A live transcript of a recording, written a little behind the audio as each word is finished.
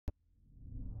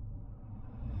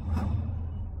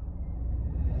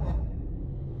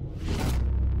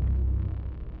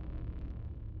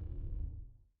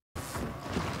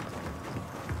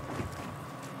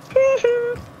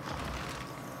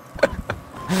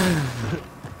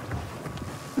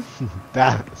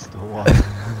That's the one.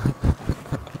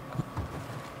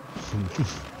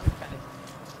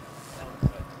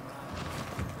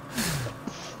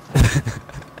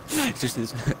 It's just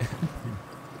this.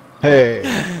 Hey,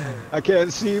 I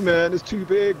can't see, man. It's too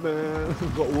big, man.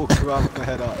 I've got to walk around with my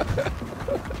head up.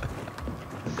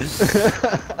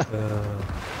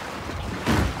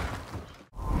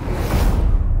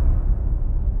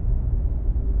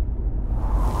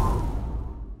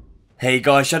 Hey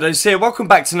guys, Shadowz here, welcome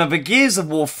back to another Gears of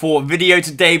War 4 video.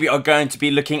 Today we are going to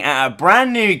be looking at a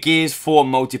brand new Gears 4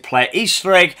 multiplayer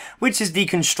Easter egg, which is the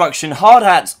construction hard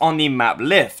hats on the map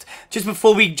Lift. Just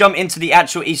before we jump into the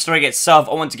actual Easter egg itself,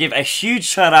 I want to give a huge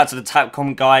shout out to the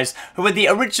Capcom guys who were the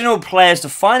original players to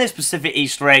find this specific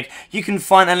Easter egg. You can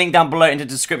find a link down below in the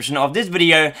description of this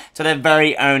video to their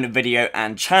very own video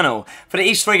and channel. For the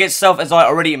Easter egg itself, as I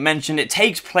already mentioned, it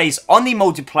takes place on the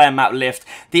multiplayer map Lift,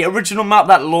 the original map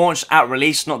that launched at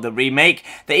release, not the remake.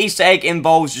 The Easter egg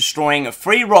involves destroying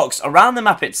 3 rocks around the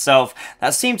map itself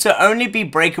that seem to only be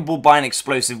breakable by an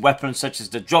explosive weapon such as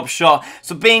the drop shot,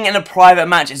 so being in a private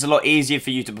match is a lot easier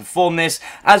for you to perform this,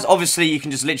 as obviously you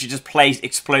can just literally place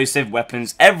explosive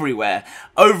weapons everywhere.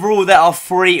 Overall, there are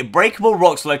 3 breakable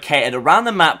rocks located around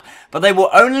the map, but they will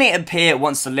only appear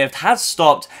once the lift has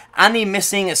stopped and the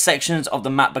missing sections of the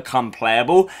map become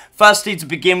playable. Firstly, to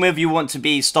begin with, you want to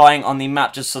be starting on the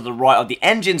map just to the right of the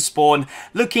engine spawn,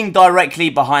 looking directly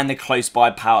behind the close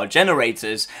by power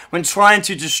generators. When trying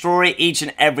to destroy each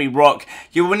and every rock,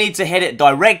 you will need to hit it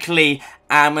directly,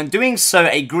 and when doing so,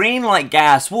 a green light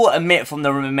gas will emit from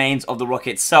the remains of the rock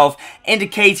itself,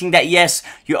 indicating that yes,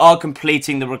 you are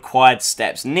completing the required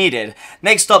steps needed.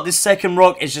 Next up, this second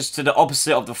rock is just to the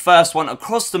opposite of the first one,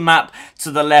 across the map to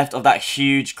the left of that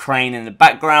huge crane in the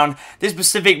background. This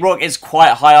specific rock is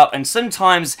quite high up, and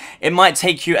sometimes it might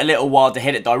take you a little while to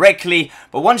hit it directly,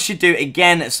 but once you do,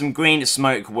 again, some green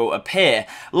smoke will appear.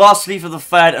 Lastly, for the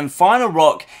third and final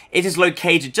rock, it is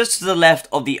located just to the left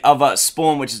of the other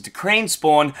spawn, which is the crane spawn.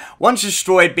 Once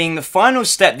destroyed, being the final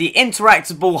step, the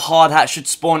interactable hard hat should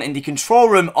spawn in the control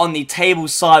room on the table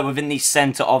side within the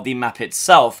center of the map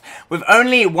itself. With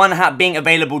only one hat being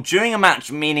available during a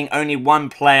match, meaning only one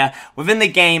player within the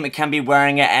game can be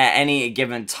wearing it at any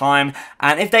given time,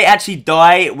 and if they actually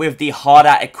die with the hard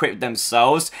hat equipped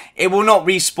themselves, it will not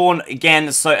respawn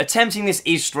again, so attempting this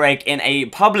Easter egg in a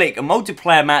public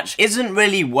multiplayer match isn't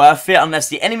really worth it unless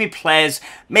the enemy players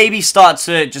maybe start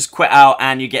to just quit out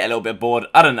and you get a little bit bored.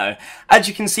 I don't know. As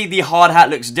you can see, the hard hat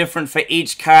looks different for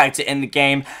each character in the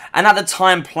game, and at the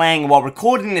time playing while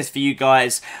recording this for you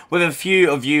guys, with a few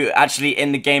of you actually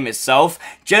in the game itself,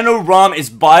 General Ram is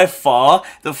by far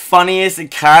the funniest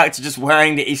character just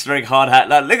wearing the Easter egg hard hat.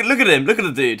 Like, look at him, look at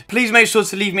the dude. Please make sure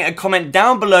to leave me a comment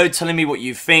down below telling me what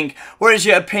you think. What is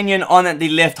your opinion on the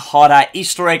Lift hard hat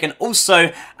Easter egg? And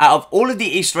also, out of all of the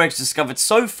Easter eggs discovered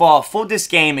so far for this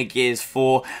game, Gears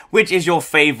 4, which is your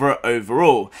favorite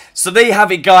overall? So there you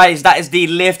have it, guys. That is the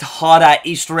Lift hard hat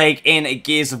Easter egg in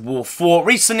Gears of War 4.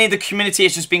 Recently, the community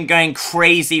has just been going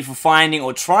crazy for finding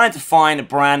or trying to find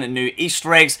brand new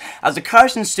Easter eggs, as the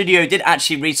Curtain Studio did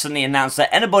actually recently announce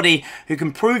that anybody who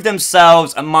can prove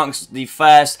themselves amongst the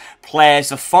first players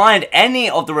to find any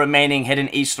of the remaining hidden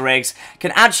Easter eggs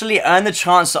can actually earn the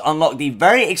chance to unlock the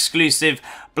very exclusive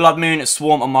Blood Moon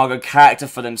Swarm Imago character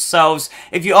for themselves.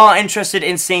 If you are interested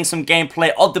in seeing some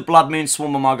gameplay of the Blood Moon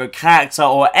Swarm Imago character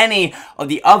or any of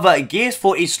the other Gears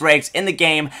 4 Easter eggs in the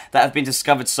game that have been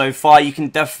discovered so far, you can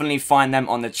definitely find them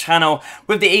on the channel.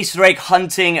 With the Easter egg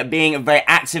hunting being very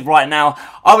active right now,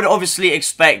 I would obviously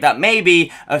expect that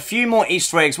maybe a few more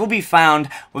Easter eggs will be found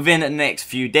within the next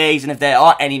few days, and if there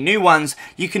are any new ones,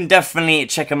 you can definitely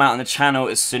check them out on the channel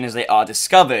as soon as they are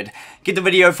discovered. Give the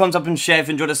video a thumbs up and share if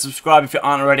you enjoyed it, subscribe if you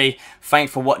aren't already.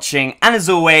 Thanks for watching, and as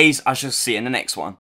always, I shall see you in the next one.